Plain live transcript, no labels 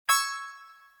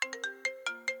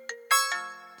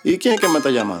¿Y quién es que me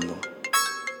está llamando?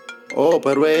 Oh,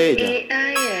 pero ella.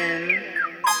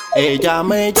 Ella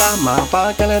me llama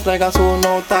pa' que le traiga su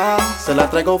nota. Se la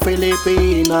traigo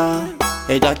Filipina.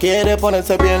 Ella quiere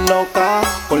ponerse bien loca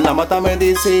con la mata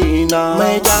medicina.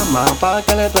 Me llama pa'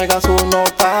 que le traiga su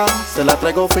nota. Se la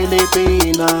traigo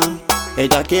Filipina.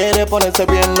 Ella quiere ponerse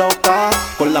bien loca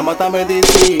con la mata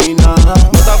medicina.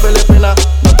 Nota Filipina,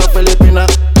 nota Filipina,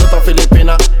 nota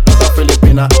Filipina, nota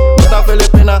Filipina, nota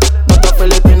Filipina, nota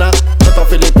Filipina, nota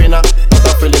Filipina,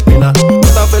 nota Filipina,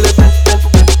 nota Filipina,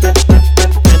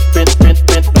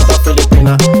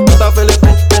 nota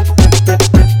Filipina,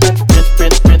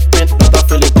 nota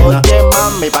Filipina. Oye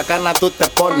mami, bacana tú te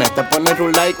pones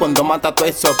rula y cuando mata tú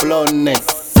esos clones.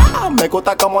 Me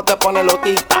gusta cómo te pone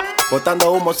loquita,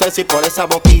 botando humo sexy por esa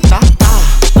boquita.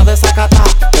 Está desacata,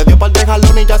 le dio par de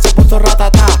jalón y ya se puso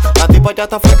ratata. La tipa ya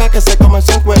está fresca que se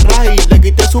comenzó a encuerrar y le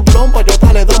quité su blon pa' yo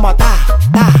darle dos matar.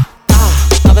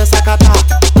 Está desacata,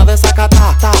 está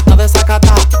desacata, está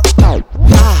desacata,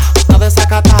 está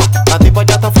desacata. La tipa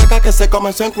ya está fresca que se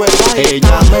comenzó a encuerrar.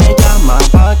 Ella me llama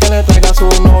pa' que le traiga su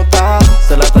nota.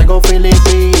 Se la traigo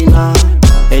Filipina.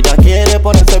 Ella quiere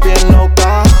ponerse bien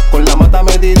loca con la mata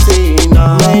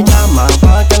medicina. Me llama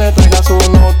pa' que le traiga su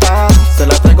nota. Se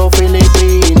la traigo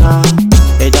Filipina.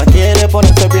 Ella quiere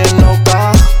ponerse bien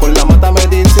loca con la mata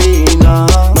medicina.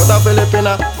 Nota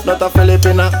Filipina, nota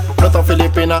Filipina, nota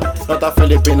Filipina, nota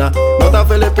Filipina, nota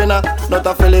Filipina,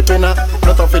 nota Filipina,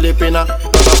 nota Filipina, nota Filipina.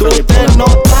 Tú te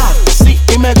notas, sí,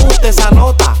 y me gusta esa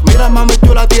nota. Mira mami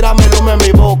chula, tírame el humo en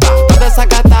mi boca. Está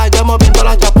desacata, ya moviendo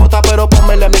la chapota, pero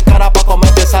pónmele mi cara pa'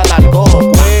 comerte esa largo.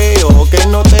 Weo, que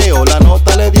noteo, la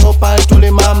nota le dio pa' el chulo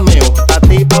y mameo. La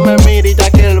tipa me mira y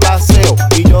ya quiere el vaceo,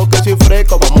 y yo que soy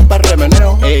fresco, vamos pa' el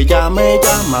remeneo. Ella me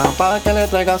llama pa' que le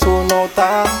traiga su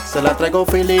nota. Se la traigo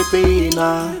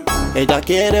Filipina. Ella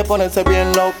quiere ponerse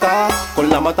bien loca con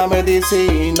la mata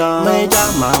medicina. Me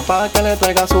llama pa' que le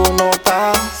traiga su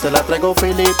nota. Se la traigo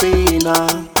Filipina.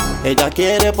 Ella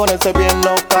quiere ponerse bien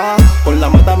loca con la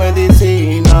mata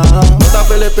medicina. Nota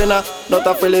Filipina,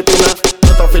 nota Filipina,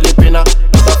 nota Filipina,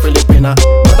 nota Filipina,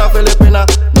 nota Filipina,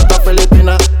 nota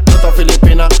Filipina, nota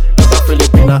Filipina, nota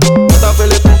Filipina, nota Filipina, nota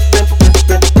Filipina,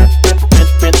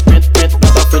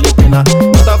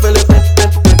 nota Filipina.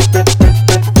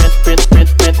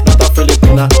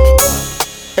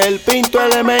 El Pinto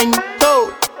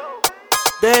Elemento,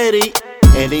 Derry,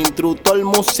 el instructor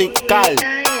musical,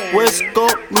 West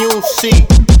Coast Music,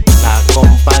 la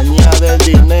compañía del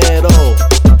dinero.